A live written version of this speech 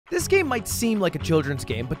This game might seem like a children's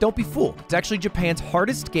game, but don't be fooled. It's actually Japan's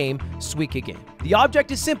hardest game, Suika game. The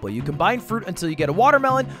object is simple. You combine fruit until you get a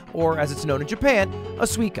watermelon, or as it's known in Japan, a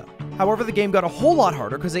Suika. However, the game got a whole lot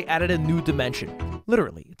harder because they added a new dimension.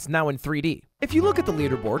 Literally, it's now in 3D. If you look at the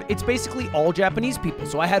leaderboard, it's basically all Japanese people.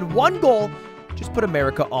 So I had one goal, just put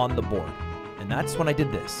America on the board. And that's when I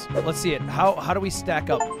did this. Let's see it. How do we stack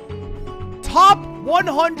up? Top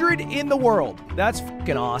 100 in the world. That's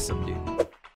fucking awesome, dude.